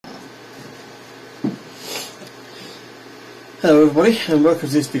Hello everybody, and welcome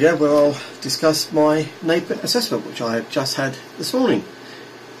to this video where I'll discuss my NAPIT assessment, which I have just had this morning,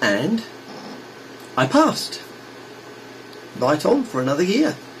 and I passed. Right on for another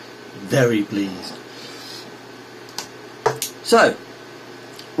year. Very pleased. So,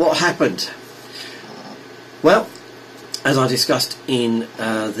 what happened? Well, as I discussed in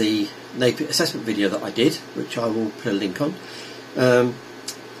the NAPIT assessment video that I did, which I will put a link on,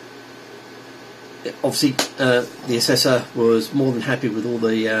 obviously the assessor was more than happy with all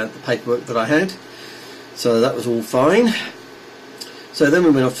the paperwork that I had, so that was all fine. So then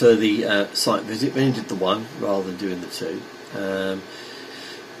we went off to the site visit. We only did the one rather than doing the two.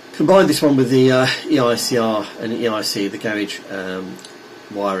 Combined this one with the EICR and EIC, the garage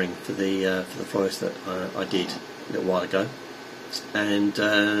wiring for the florist that I did a little while ago. And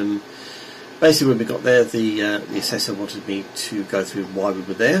basically when we got there, the assessor wanted me to go through why we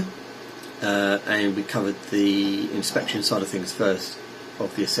were there. And we covered the inspection side of things first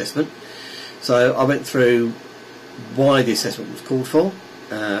of the assessment. So I went through why the assessment was called for,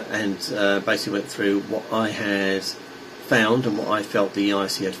 and basically went through what I had found and what I felt the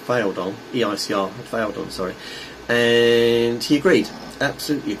EICR had failed on, and he agreed,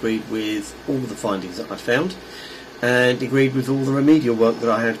 absolutely agreed with all the findings that I found, and agreed with all the remedial work that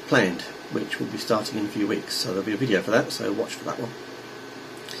I had planned, which will be starting in a few weeks. So there'll be a video for that, so watch for that one.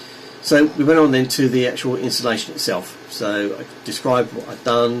 So we went on then to the actual installation itself. So I described what I'd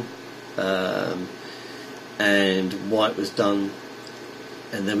done and why it was done,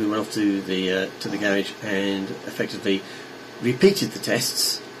 and then we went off to the garage and effectively repeated the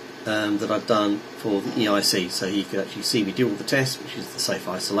tests that I'd done for the EIC. So he could actually see me do all the tests, which is the safe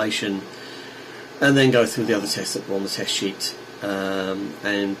isolation, and then go through the other tests that were on the test sheet,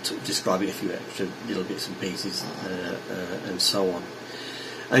 and describing a few extra little bits and pieces and so on.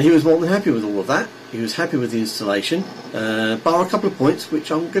 And he was more than happy with all of that. He was happy with the installation, bar a couple of points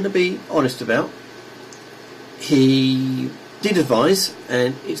which I'm going to be honest about. He did advise,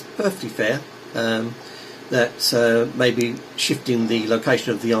 and it's perfectly fair, that maybe shifting the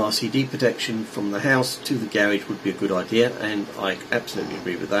location of the RCD protection from the house to the garage would be a good idea, and I absolutely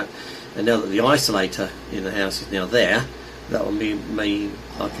agree with that. And now that the isolator in the house is now there, that will mean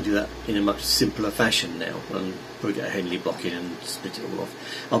I can do that in a much simpler fashion now, and probably get a Henley block in and split it all off.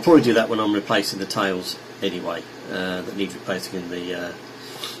 I'll probably do that when I'm replacing the tails anyway, that need replacing in the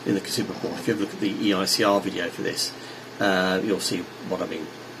consumer board. If you ever look at the EICR video for this, you'll see what I mean.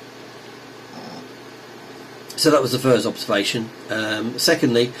 So that was the first observation.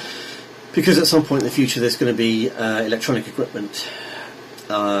 Secondly, because at some point in the future there's going to be electronic equipment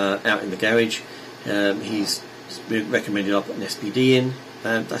out in the garage, he's recommended I put an SPD in.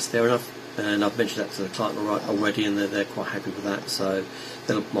 That's fair enough, and I've mentioned that to the client already, and they're quite happy with that. So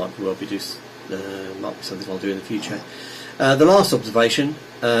that might well be might be something I'll do in the future. The last observation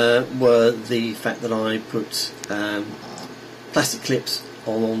were the fact that I put plastic clips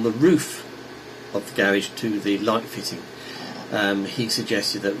on the roof of the garage to the light fitting. He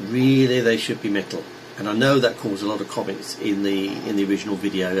suggested that really they should be metal, and I know that caused a lot of comments in the original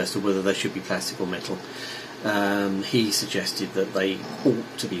video as to whether they should be plastic or metal. He suggested that they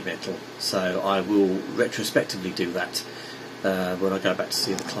ought to be metal, so I will retrospectively do that when I go back to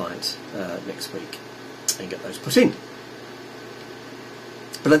see the client next week and get those put in.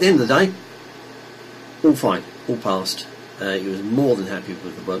 But at the end of the day, all fine, all passed. He was more than happy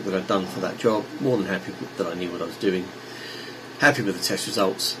with the work that I'd done for that job, more than happy that I knew what I was doing, happy with the test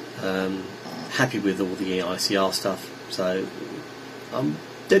results, happy with all the EICR stuff, so I'm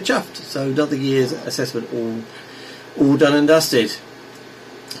dead chuffed. So another year's assessment all done and dusted.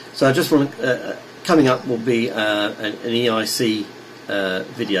 So I just want to, coming up will be an EIC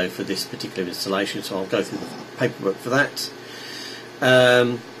video for this particular installation, so I'll go through the paperwork for that.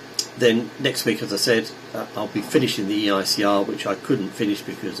 Then next week, as I said, I'll be finishing the EICR, which I couldn't finish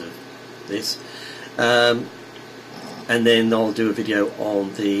because of this, and then I'll do a video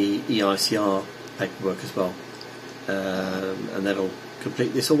on the EICR paperwork as well, and that'll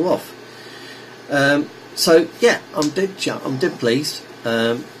complete this all off. So yeah, I'm dead pleased.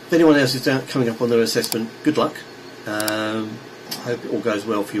 If anyone else is coming up on their assessment, good luck. Hope it all goes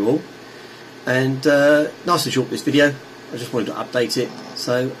well for you all. And nice and short this video. I just wanted to update it.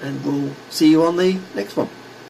 So, and we'll see you on the next one.